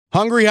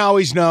Hungry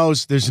Howie's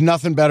knows there's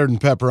nothing better than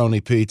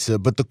pepperoni pizza,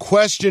 but the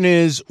question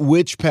is,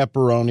 which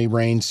pepperoni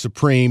reigns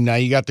supreme? Now,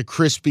 you got the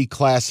crispy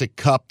classic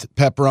cupped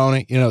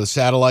pepperoni, the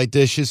satellite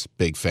dishes,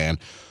 big fan.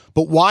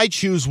 But why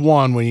choose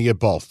one when you get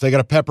both? They got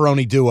a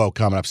pepperoni duo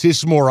coming up. See, this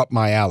is more up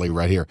my alley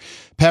right here.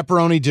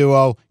 Pepperoni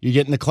duo, you're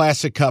getting the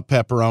classic cup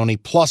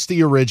pepperoni, plus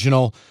the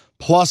original,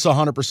 plus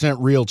 100%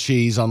 real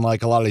cheese,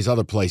 unlike a lot of these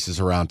other places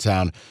around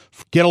town.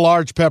 Get a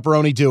large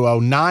pepperoni duo,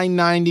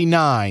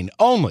 $9.99,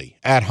 only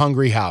at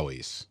Hungry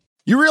Howie's.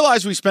 You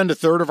realize we spend a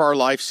third of our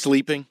life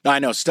sleeping? I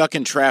know, stuck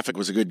in traffic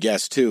was a good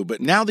guess too, but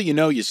now that you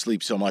know you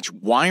sleep so much,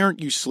 why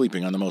aren't you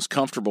sleeping on the most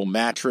comfortable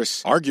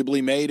mattress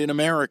arguably made in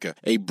America?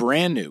 A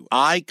brand new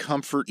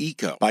iComfort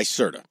Eco by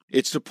Serta.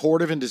 It's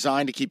supportive and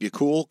designed to keep you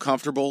cool,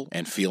 comfortable,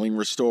 and feeling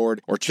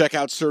restored. Or check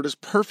out Serta's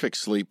Perfect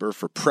Sleeper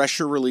for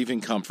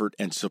pressure-relieving comfort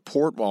and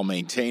support while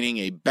maintaining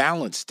a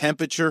balanced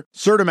temperature.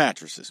 Serta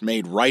mattresses,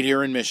 made right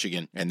here in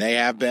Michigan, and they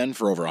have been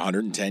for over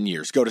 110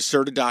 years. Go to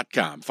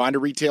Serta.com. Find a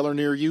retailer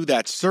near you.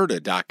 That's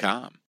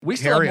Serta.com. We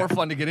still have more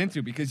fun to get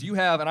into because you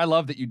have, and I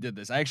love that you did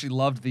this. I actually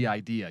loved the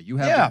idea.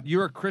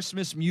 You're a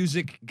Christmas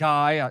music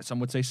guy, some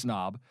would say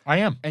snob. I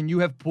am. And you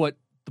have put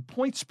the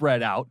point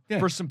spread out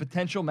for some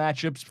potential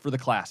matchups for the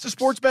classics. It's a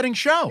sports betting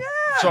show.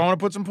 Yeah. So I want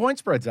to put some point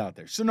spreads out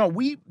there. So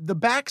the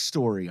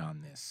backstory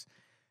on this,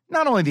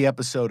 not only the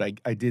episode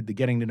I did, the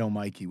Getting to Know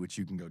Mikey, which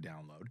you can go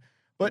download,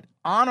 but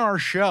on our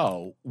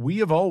show, we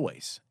have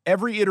always,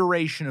 every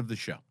iteration of the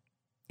show,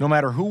 no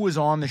matter who was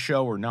on the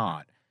show or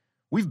not,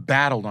 we've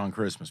battled on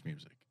Christmas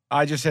music.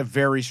 I just have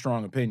very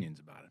strong opinions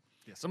about it.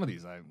 Yeah, some of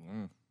these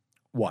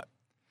What?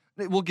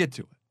 We'll get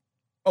to it.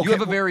 Okay, you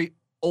have a very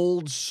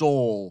old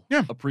soul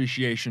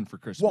appreciation for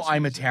Christmas. Well,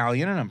 I'm music.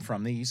 Italian and I'm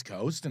from the East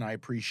Coast, and I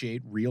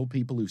appreciate real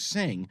people who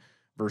sing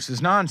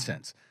versus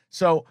nonsense.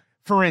 So,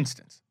 for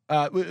instance,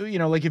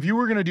 like if you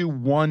were going to do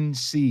one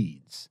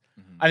seeds,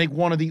 I think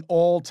one of the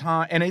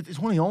all-time, and it's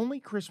one of the only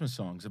Christmas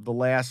songs of the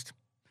last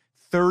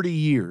 30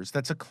 years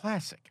that's a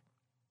classic.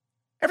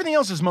 Everything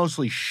else is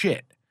mostly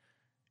shit.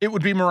 It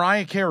would be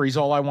Mariah Carey's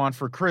All I Want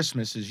for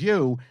Christmas Is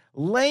You,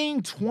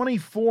 laying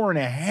 24 and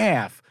a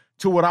half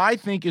to what I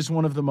think is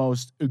one of the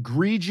most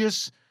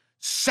egregious,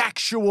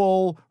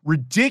 sexual,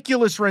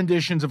 ridiculous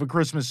renditions of a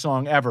Christmas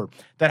song ever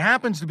that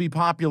happens to be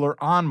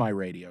popular on my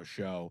radio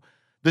show,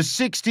 the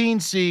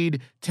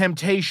 16-seed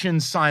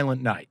Temptations'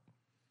 Silent Night.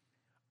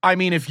 I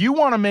mean, if you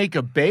want to make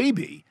a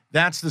baby,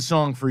 that's the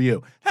song for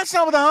you. That's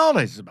not what the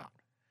holidays is about.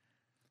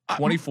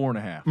 24 and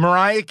a half.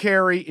 Mariah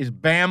Carey is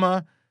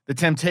Bama. The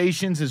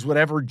Temptations is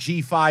whatever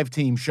G5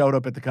 team showed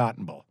up at the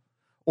Cotton Bowl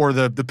or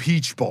the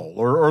Peach Bowl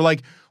or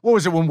like, what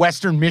was it when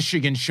Western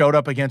Michigan showed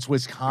up against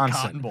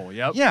Wisconsin? Cotton Bowl,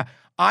 yep. Yeah,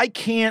 I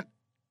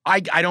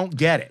don't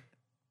get it.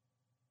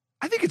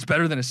 I think it's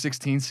better than a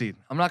 16 seed.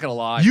 I'm not going to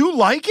lie. You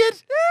like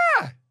it?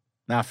 Yeah.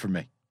 Not for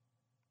me.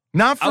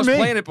 Not for me. I was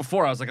playing it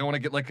before. I was like, I want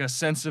to get like a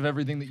sense of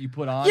everything that you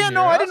put on. Yeah, here.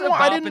 no, I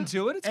didn't.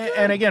 Into it. It's good.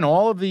 And again,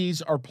 all of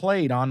these are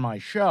played on my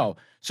show.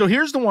 So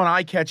here's the one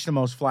I catch the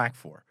most flack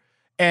for.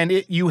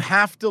 And you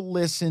have to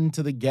listen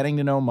to the Getting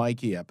to Know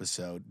Mikey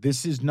episode.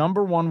 This is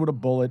number one with a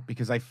bullet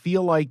because I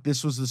feel like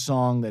this was the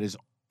song that is,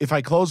 if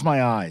I close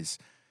my eyes,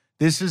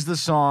 this is the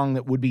song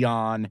that would be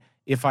on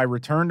if I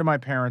returned to my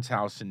parents'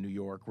 house in New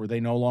York where they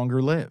no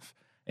longer live.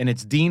 And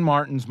it's Dean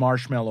Martin's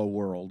Marshmallow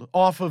World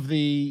off of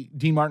the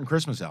Dean Martin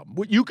Christmas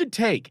album. You could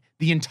take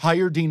the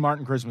entire Dean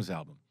Martin Christmas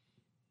album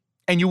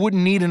and you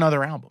wouldn't need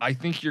another album. I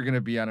think you're going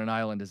to be on an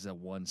island as a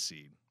 1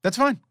 seed. That's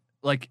fine.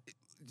 Like,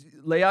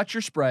 lay out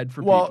your spread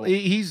for people.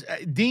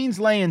 Well, Dean's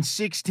laying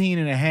 16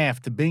 and a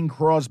half to Bing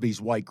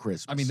Crosby's White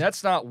Christmas. I mean,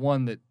 that's not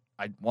one that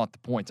I want the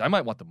points. I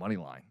might want the money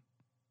line.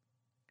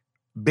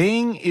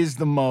 Bing is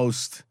the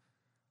most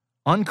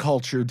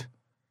uncultured,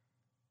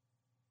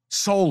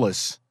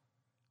 soulless,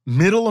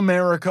 middle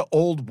America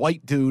old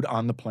white dude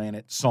on the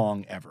planet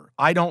song ever.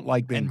 I don't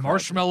like Bing Crosby.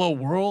 Marshmallow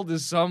World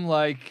is some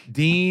like...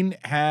 Dean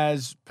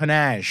has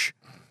panache.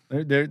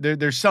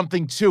 There's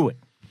something to it.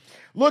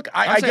 Look,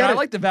 I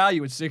like the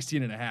value at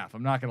 16 and a half.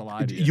 I'm not going to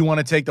lie to you. You want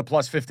to take the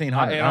plus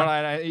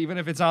 1,500, even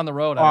if it's on the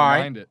road, I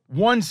don't mind it.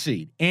 1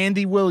 seed,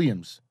 Andy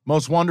Williams,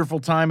 Most Wonderful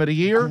Time of the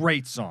Year.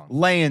 Great song.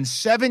 Laying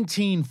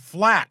 17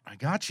 flat. I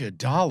got you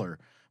 $1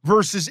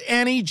 versus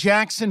any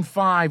Jackson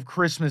 5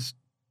 Christmas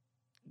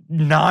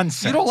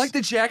nonsense. You don't like the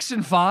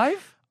Jackson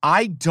 5?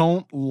 I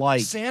don't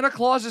like. Santa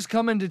Claus is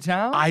coming to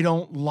town? I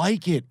don't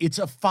like it. It's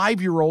a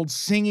 5-year-old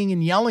singing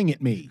and yelling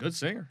at me. Good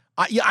singer.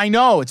 I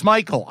know. It's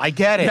Michael. I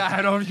get it. Yeah,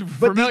 I'm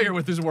familiar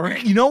with his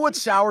work. You know what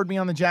soured me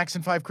on the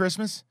Jackson 5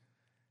 Christmas?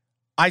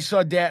 I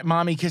saw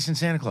Mommy kissing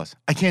Santa Claus.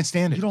 I can't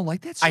stand it. You don't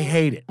like that song? I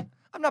hate it.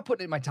 I'm not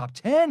putting it in my top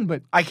 10,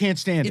 but... I can't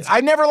stand it.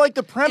 I never liked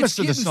the premise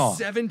of the song.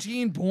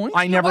 17 points?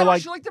 I never liked... Why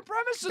don't you like the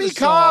premise of the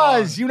song?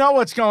 Because you know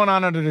what's going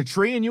on under the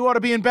tree, and you ought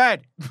to be in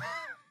bed.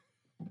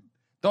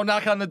 Don't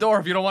knock on the door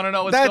if you don't want to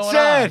know what's going on.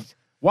 That's it.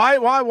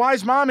 Why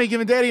is Mommy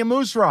giving Daddy a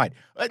moose ride?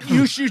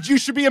 You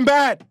should be in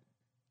bed.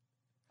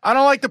 I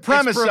don't like the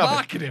premise It's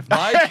provocative,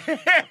 Mike.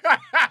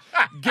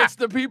 Gets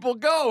the people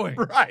going.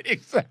 Right,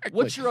 exactly.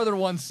 What's your other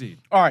one seed?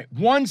 All right,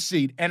 one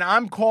seed, and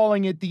I'm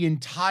calling it the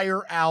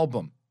entire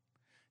album.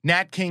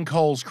 Nat King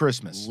Cole's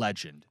Christmas.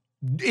 Legend.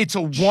 It's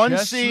a one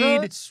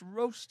seed.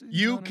 Roasted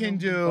You can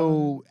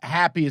do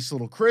Happiest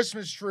Little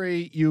Christmas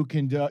Tree. You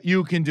can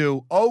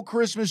do Oh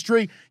Christmas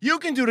Tree. You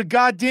can do the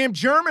goddamn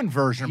German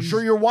version. I'm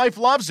sure your wife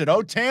loves it.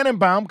 Oh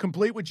Tannenbaum,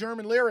 complete with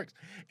German lyrics.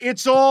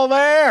 It's all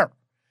there.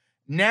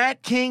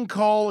 Nat King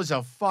Cole is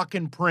a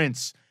fucking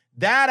prince.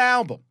 That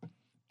album,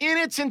 in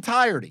its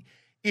entirety,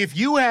 if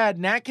you had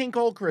Nat King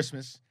Cole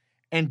Christmas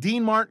and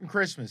Dean Martin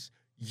Christmas,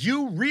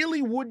 you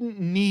really wouldn't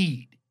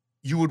need.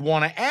 You would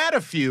want to add a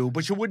few,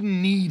 but you wouldn't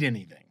need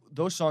anything.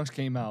 Those songs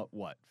came out,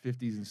 what,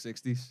 50s and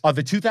 60s?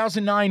 The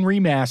 2009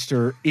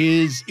 remaster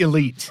is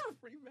elite.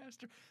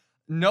 Remaster.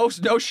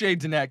 No shade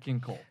to Nat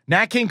King Cole.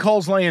 Nat King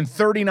Cole's laying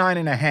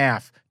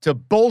 39.5 to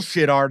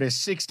bullshit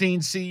artist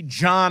 16 seed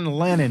John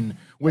Lennon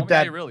with that.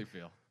 How you really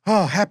feel?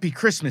 Oh, happy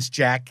Christmas,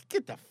 Jack.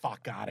 Get the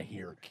fuck out of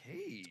here.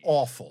 Okay. It's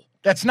awful.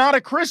 That's not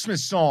a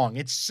Christmas song.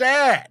 It's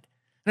sad.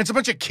 And it's a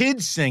bunch of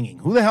kids singing.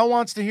 Who the hell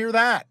wants to hear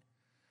that?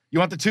 You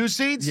want the 2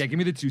 seeds? Yeah, give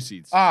me the 2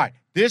 seeds. All right.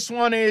 This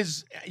one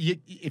is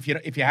if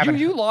you haven't.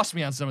 You lost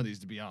me on some of these,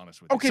 to be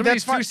honest with you. Okay, some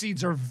that's of these 2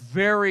 seeds are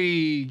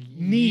very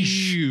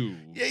niche. new.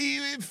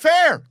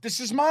 Fair. This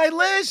is my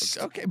list.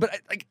 Okay, but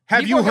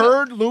have you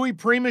heard Louis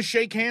Prima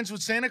shake hands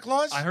with Santa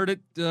Claus? I heard it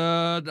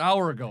an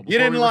hour ago. You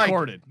didn't like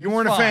recorded. it. You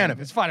weren't a fan of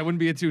it. It's fine. It wouldn't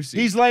be a 2 seed.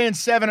 He's laying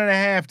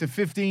 7.5 to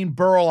 15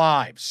 Burl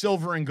Ives,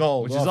 silver and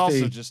gold, which is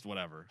also just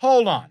whatever.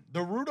 Hold on,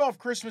 the Rudolph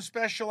Christmas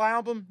Special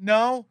album?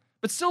 No.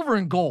 But Silver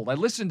and Gold, I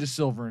listened to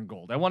Silver and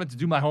Gold. I wanted to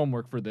do my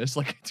homework for this,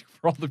 like I do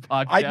for all the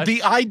podcasts.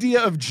 The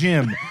idea of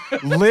Jim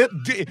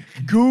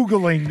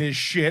Googling this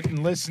shit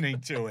and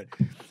listening to it.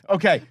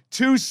 Okay,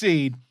 2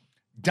 seed,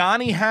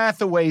 Donny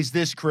Hathaway's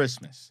This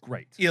Christmas.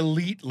 Great.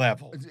 Elite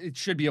level. It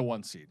should be a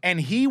 1 seed. And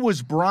he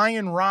was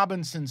Brian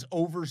Robinson's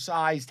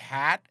oversized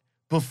hat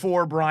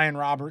before Brian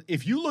Roberts.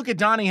 If you look at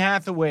Donny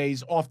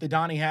Hathaway's off the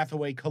Donny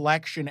Hathaway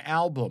Collection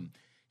album,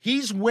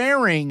 he's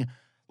wearing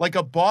like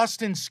a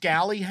Boston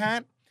Scally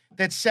hat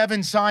that's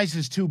 7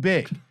 sizes too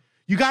big.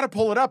 You got to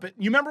pull it up.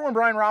 You remember when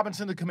Brian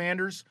Robinson, the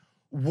Commanders,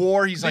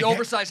 wore the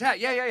oversized hat?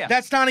 Yeah.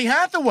 That's Donny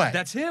Hathaway.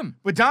 That's him.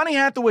 But Donny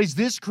Hathaway's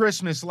This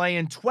Christmas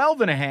laying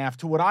 12.5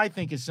 to what I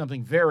think is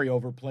something very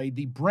overplayed,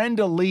 the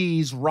Brenda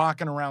Lee's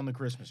Rockin' Around the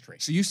Christmas Tree.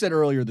 So you said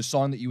earlier the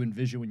song that you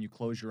envision when you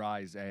close your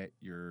eyes at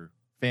your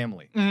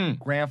family.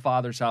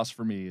 Grandfather's house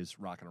for me is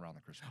Rockin' Around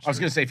the Christmas Tree. I was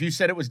going to say, if you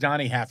said it was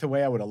Donny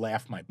Hathaway, I would have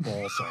laughed my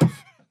balls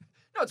off.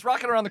 No, it's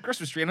Rockin' Around the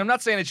Christmas Tree, and I'm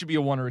not saying it should be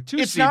a 1 or a 2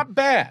 seed. It's not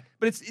bad.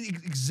 But it's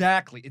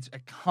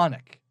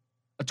iconic.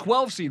 A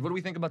 12 seed, what do we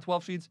think about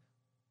 12 seeds?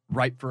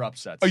 Ripe for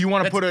upsets. Oh, you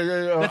want to put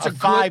a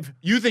 5?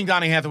 You think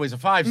Donny Hathaway's a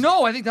 5 seed?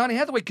 No, I think Donny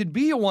Hathaway could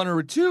be a 1 or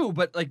a 2,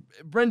 but like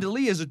Brenda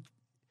Lee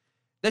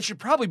that should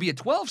probably be a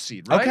 12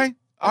 seed, right? Okay.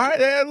 All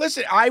right.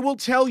 Listen, I will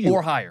tell you.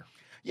 Or higher.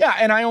 Yeah,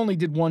 and I only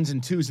did 1s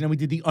and 2s, and then we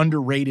did the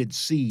underrated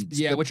seeds.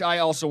 Yeah, which I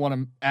also want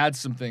to add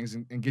some things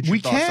and get your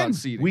thoughts on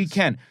seedings. We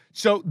can.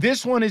 So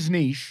this one is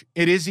niche.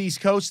 It is East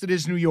Coast. It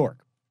is New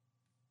York.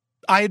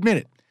 I admit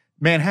it.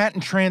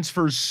 Manhattan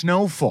Transfer's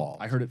Snowfall.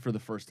 I heard it for the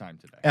first time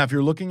today. Now, if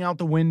you're looking out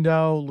the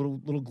window,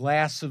 little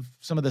glass of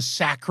some of the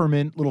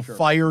sacrament,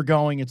 fire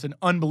going. It's an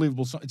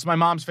unbelievable song. It's my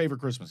mom's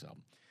favorite Christmas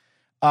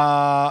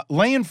album.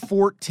 Laying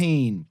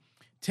 14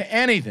 to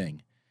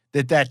anything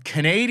that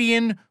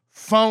Canadian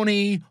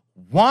phony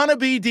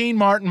wannabe Dean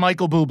Martin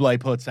Michael Bublé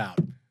puts out.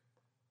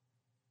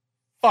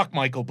 Fuck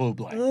Michael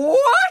Bublé.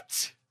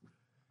 What?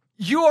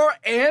 You're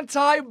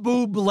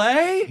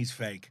anti-Bublé? He's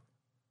fake.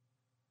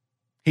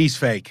 He's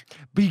fake.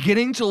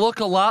 Beginning to look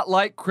a lot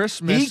like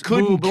Christmas. He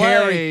couldn't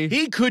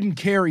Bublé.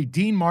 carry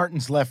Dean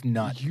Martin's left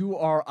nut. You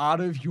are out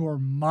of your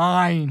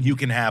mind. You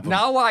can have him.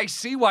 Now I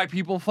see why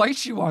people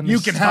fight you on this. You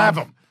can have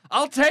him.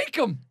 I'll take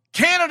him.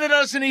 Canada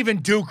doesn't even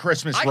do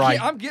Christmas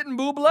right. I'm getting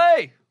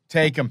Bublé.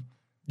 Take him.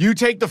 You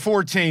take the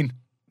 14.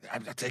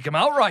 I'll take him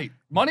outright.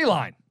 Money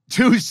line.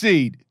 2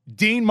 seed.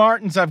 Dean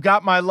Martin's I've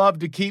Got My Love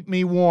to Keep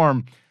Me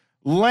Warm.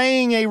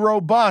 Laying a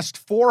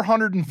robust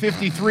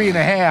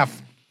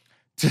 453.5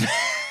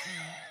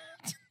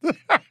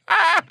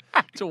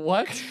 to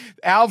what?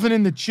 Alvin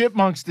and the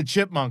Chipmunks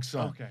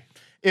song. Okay.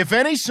 If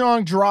any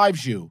song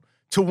drives you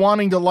to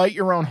wanting to light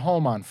your own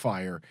home on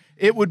fire,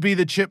 it would be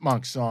the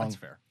Chipmunks song. That's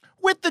fair.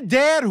 With the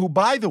dad who,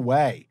 by the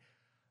way,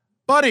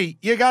 buddy,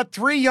 you got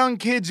 3 young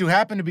kids who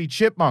happen to be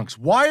chipmunks.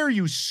 Why are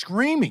you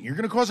screaming? You're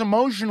going to cause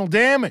emotional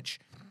damage.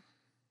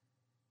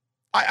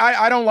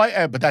 I don't like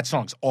it, but that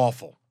song's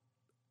awful.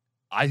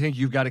 I think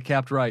you've got it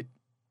capped right.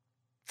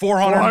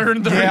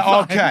 435. Yeah,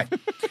 okay.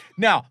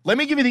 Now, let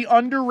me give you the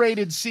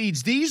underrated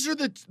seeds. These are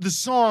the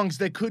songs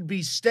that could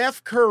be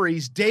Steph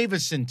Curry's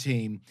Davison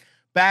team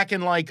back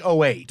in like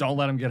 08. Don't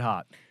let him get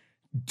hot.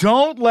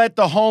 Don't let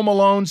the Home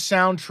Alone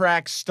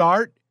soundtrack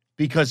start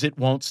because it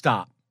won't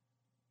stop.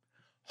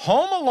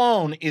 Home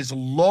Alone is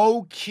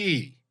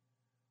low-key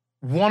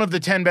one of the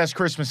 10 best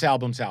Christmas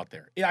albums out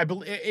there.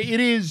 It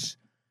is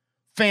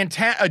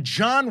Fantastic.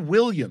 John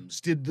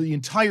Williams did the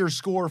entire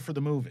score for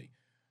the movie.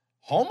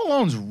 Home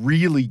Alone's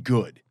really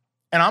good.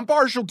 And I'm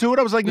partial to it.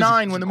 I was like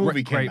 9 when the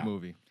movie came out. Great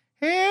movie.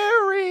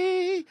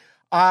 Harry.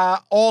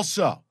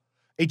 Also,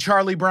 A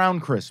Charlie Brown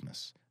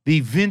Christmas.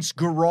 The Vince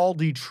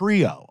Guaraldi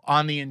trio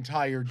on the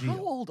entire deal. How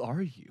old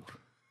are you?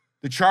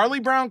 The Charlie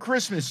Brown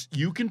Christmas,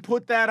 you can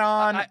put that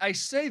on. I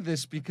say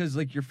this because,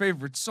 like, your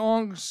favorite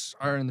songs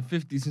are in the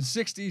 50s and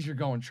 60s. You're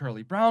going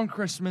Charlie Brown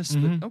Christmas.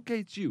 But, okay,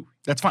 it's you.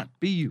 That's fine.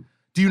 Be you.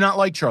 Do you not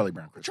like Charlie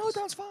Brown Christmas? Charlie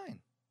Brown's fine.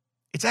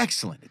 It's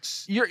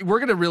excellent. We're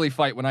going to really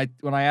fight when I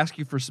ask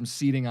you for some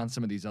seating on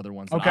some of these other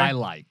ones that I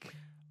like.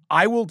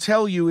 I will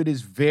tell you it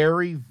is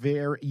very,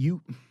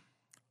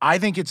 I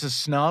think it's a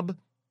snub,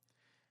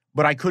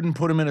 but I couldn't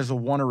put him in as a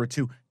 1 or a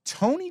 2.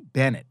 Tony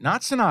Bennett,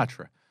 not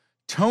Sinatra.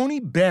 Tony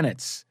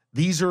Bennett's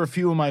These Are a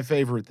Few of My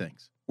Favorite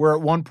Things, where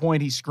at one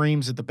point he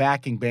screams at the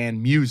backing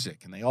band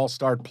music and they all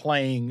start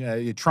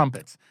playing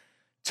trumpets.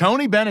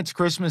 Tony Bennett's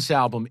Christmas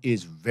album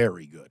is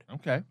very good.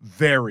 Okay.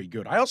 Very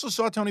good. I also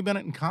saw Tony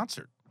Bennett in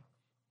concert.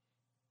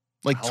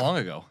 Like how long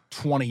ago?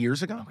 20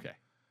 years ago. Okay.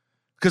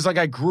 Because like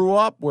I grew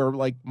up where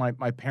like my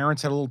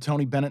parents had a little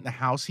Tony Bennett in the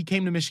house. He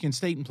came to Michigan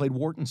State and played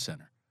Wharton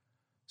Center.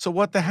 So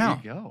what the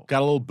hell? There you go. Got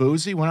a little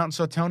boozy, went out and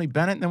saw Tony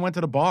Bennett, and then went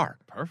to the bar.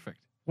 Perfect.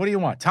 What do you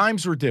want?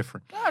 Times were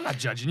different. I'm not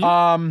judging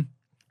you.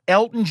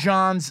 Elton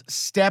John's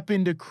Step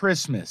Into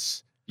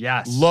Christmas.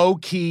 Yes. Low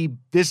key,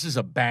 this is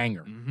a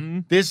banger. Mm-hmm.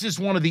 This is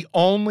one of the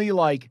only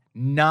like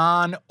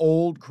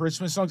non-old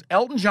Christmas songs.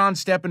 Elton John's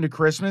Step Into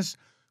Christmas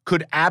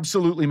could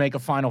absolutely make a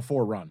Final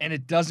Four run. And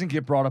it doesn't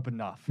get brought up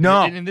enough.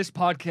 No. And this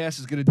podcast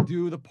is going to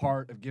do the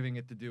part of giving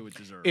it the due it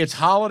deserves. It's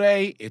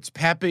holiday, it's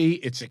peppy,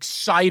 it's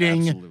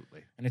exciting.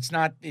 Absolutely. And it's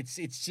not, it's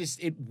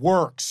just, it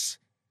works.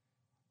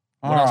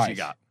 What else you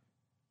got?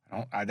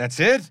 That's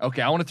it?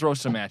 Okay, I want to throw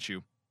some at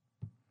you.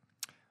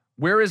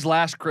 Where is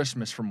Last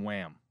Christmas from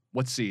Wham?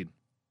 What seed?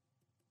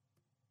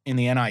 In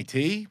the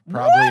NIT?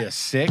 Probably a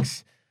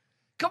 6.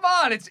 Come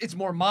on, it's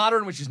more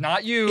modern, which is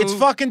not you. It's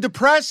fucking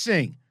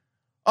depressing.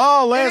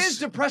 Oh, it is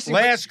depressing.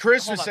 Last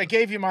Christmas, I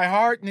gave you my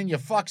heart, and then you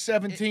fucked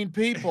 17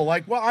 people.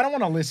 Like, well, I don't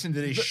want to listen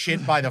to this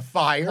shit by the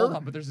fire. Hold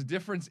on, but there's a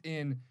difference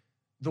in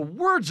the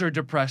words are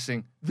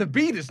depressing. The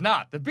beat is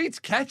not. The beat's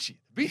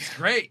catchy. The beat's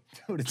great.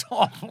 Dude, it's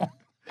awful.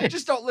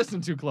 Just don't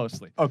listen too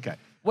closely. Okay.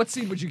 What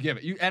seed would you give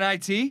it? You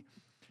NIT?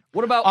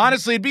 What about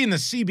honestly? It'd be in the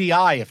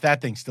CBI if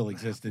that thing still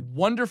existed.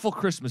 Wonderful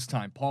Christmas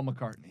Time, Paul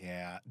McCartney.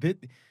 Yeah,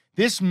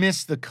 this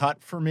missed the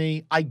cut for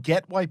me. I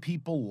get why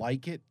people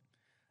like it.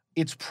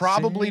 It's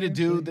probably to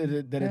do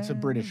that it's a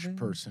British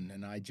person,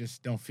 and I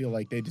just don't feel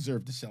like they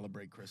deserve to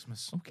celebrate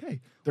Christmas. Okay.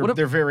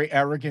 They're very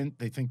arrogant.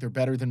 They think they're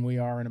better than we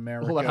are in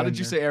America. Hold on, how did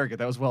you say arrogant?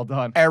 That was well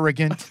done.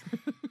 Arrogant.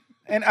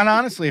 and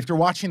honestly, after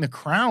watching The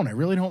Crown, I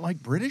really don't like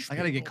British people. I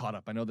got to get caught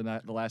up. I know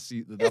the last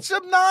season. It's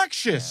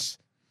obnoxious.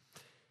 Yeah.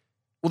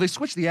 Well, they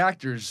switched the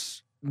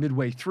actors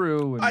midway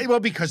through.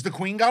 And, because the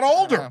Queen got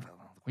older.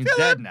 The Queen's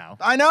dead now.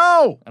 I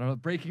know. I don't know.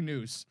 Breaking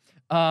news.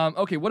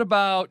 Okay, what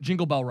about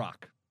Jingle Bell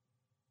Rock?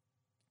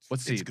 What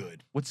seed? It's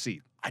good. What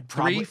seed? I'd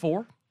probably 3,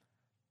 4?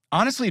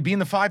 Honestly, it'd be in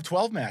the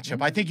 5-12 matchup.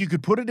 I think you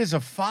could put it as a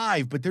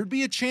 5, but there'd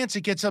be a chance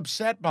it gets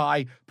upset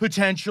by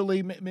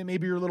potentially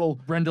maybe your little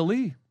Brenda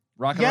Lee.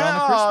 Rocking around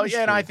the Christmas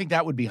tree. And I think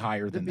that would be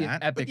higher than That'd be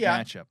that. An epic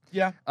matchup.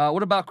 Yeah.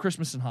 What about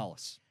Christmas in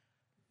Hollis?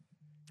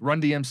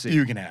 Run DMC.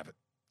 You can have it.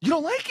 You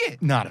don't like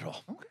it? Not at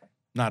all. Okay.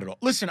 Not at all.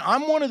 Listen,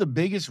 I'm one of the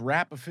biggest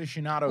rap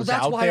aficionados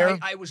that's out why there.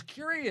 I was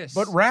curious.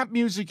 But rap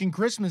music and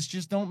Christmas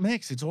just don't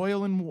mix. It's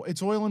oil and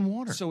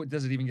water. So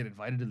does it even get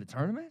invited to the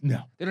tournament?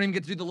 No. They don't even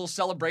get to do the little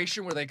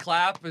celebration where they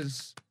clap.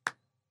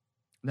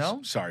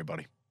 No? Sorry,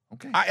 buddy.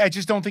 Okay. I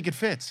just don't think it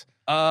fits.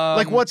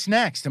 Like, what's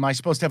next? Am I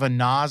supposed to have a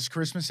Nas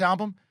Christmas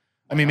album?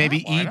 I mean,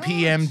 maybe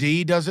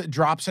EPMD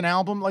drops an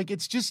album. Like,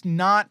 it's just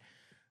not.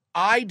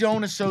 I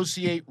don't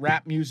associate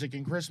rap music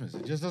and Christmas.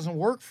 It just doesn't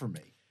work for me.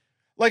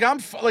 Like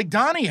like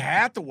Donny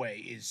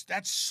Hathaway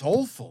that's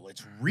soulful.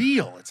 It's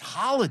real. It's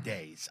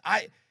holidays.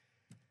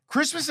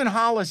 Christmas in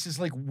Hollis is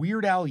like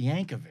Weird Al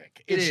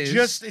Yankovic.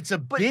 It's a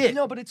bit.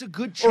 No, but it's a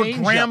good change.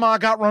 Or Grandma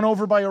got run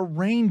over by a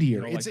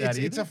reindeer. It's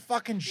a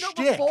fucking shtick.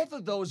 But both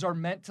of those are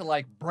meant to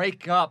like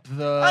break up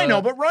the. I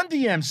know, but Run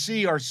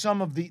DMC are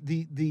some of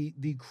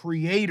the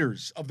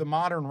creators of the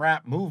modern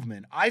rap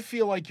movement. I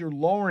feel like you're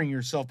lowering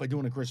yourself by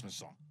doing a Christmas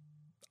song.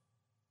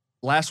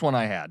 Last one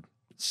I had.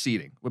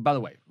 Seeding. Well, by the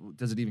way,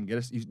 does it even get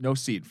us? No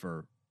seed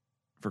for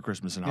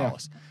Christmas in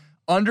Hollis.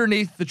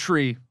 Underneath the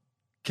tree,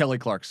 Kelly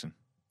Clarkson.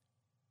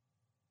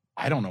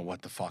 I don't know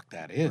what the fuck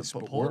that is.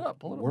 Pull it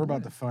up. We're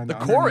about to find the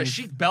out. chorus.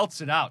 She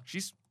belts it out.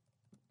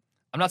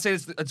 I'm not saying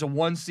it's a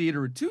 1 seed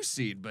or a 2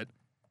 seed, but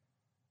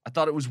I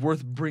thought it was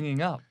worth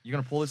bringing up. You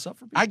gonna pull this up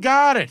for me? I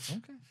got it.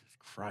 Okay.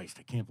 Christ,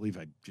 I can't believe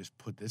I just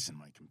put this in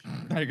my computer.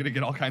 Now you're gonna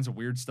get all kinds of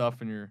weird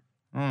stuff in your.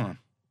 Hold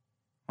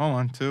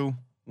on. 2,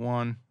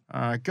 1. All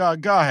right, go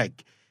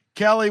ahead,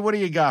 Kelly. What do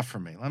you got for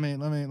me? Let me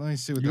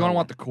see what you're gonna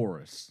want the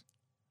chorus.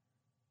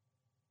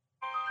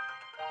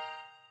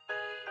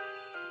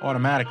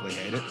 Automatically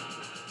hate it.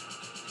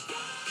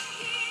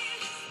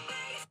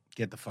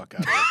 Get the fuck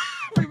out of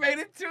here. We made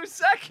it 2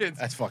 seconds.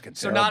 That's fucking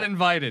So terrible. not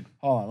invited.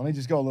 Hold on, let me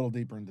just go a little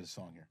deeper into the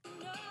song here.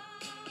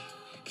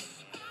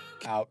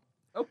 Out.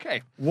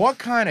 Okay. What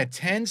kind of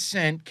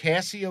 10-cent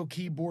Casio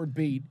keyboard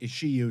beat is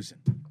she using?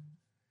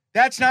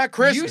 That's not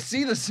Christmas. You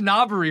see the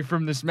snobbery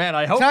from this man.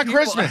 I hope It's not people,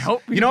 Christmas. I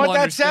hope You know what people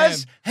that understand.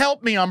 says?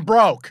 Help me, I'm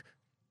broke.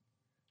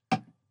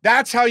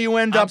 That's how you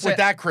end I'm up saying- with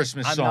that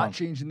Christmas I'm song. not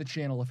changing the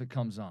channel if it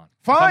comes on.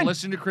 If Fine. I'm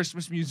listening to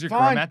Christmas music or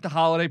Fine. I'm at the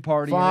holiday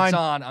party Fine. and it's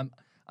on,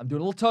 I'm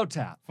doing a little toe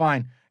tap.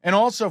 Fine. And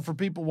also for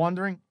people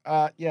wondering,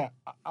 yeah,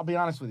 I'll be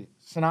honest with you.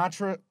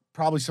 Sinatra,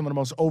 probably some of the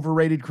most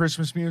overrated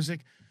Christmas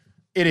music.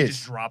 It He is.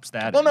 just drops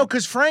that. Well, in. no,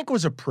 because Frank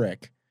was a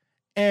prick.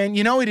 And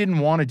he didn't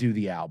want to do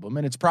the album,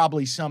 and it's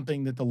probably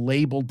something that the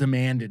label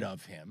demanded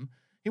of him.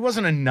 He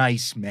wasn't a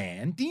nice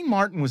man. Dean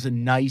Martin was a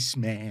nice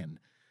man.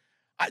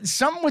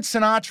 Something with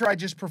Sinatra, I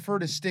just prefer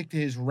to stick to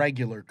his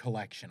regular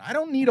collection. I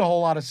don't need a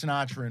whole lot of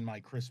Sinatra in my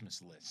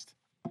Christmas list.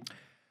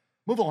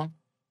 Move along.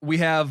 We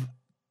have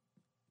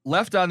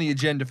left on the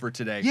agenda for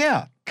today.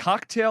 Yeah.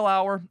 Cocktail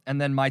hour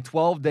and then my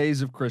 12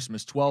 days of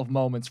Christmas, 12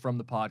 moments from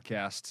the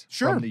podcast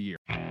Sure. from the year.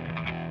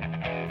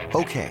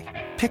 Okay,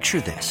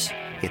 picture this.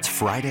 It's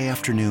Friday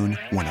afternoon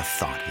when a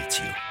thought hits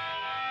you.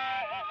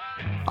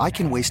 I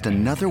can waste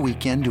another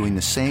weekend doing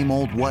the same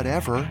old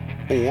whatever,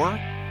 or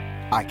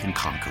I can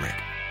conquer it.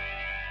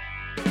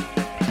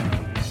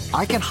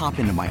 I can hop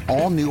into my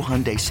all-new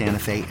Hyundai Santa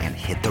Fe and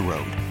hit the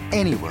road.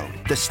 Any road.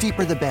 The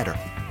steeper, the better.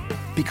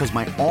 Because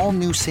my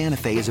all-new Santa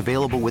Fe is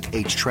available with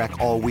H-Track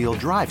all-wheel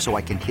drive, so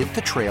I can hit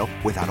the trail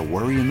without a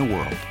worry in the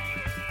world.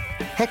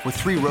 Heck, with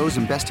 3 rows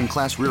and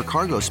best-in-class rear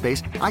cargo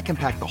space, I can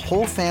pack the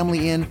whole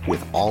family in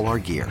with all our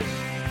gear.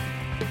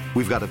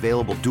 We've got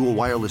available dual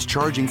wireless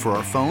charging for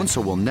our phones,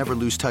 so we'll never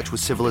lose touch with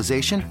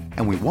civilization,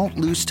 and we won't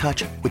lose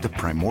touch with the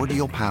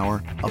primordial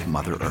power of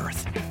Mother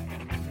Earth.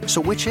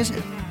 So which is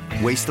it?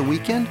 Waste the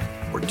weekend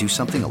or do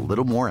something a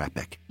little more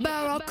epic?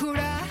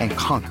 And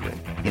conquer it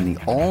in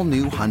the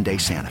all-new Hyundai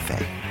Santa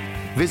Fe.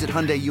 Visit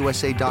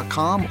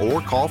HyundaiUSA.com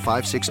or call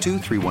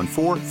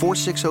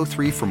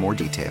 562-314-4603 for more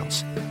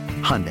details.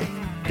 Hyundai,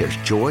 there's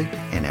joy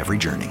in every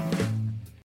journey.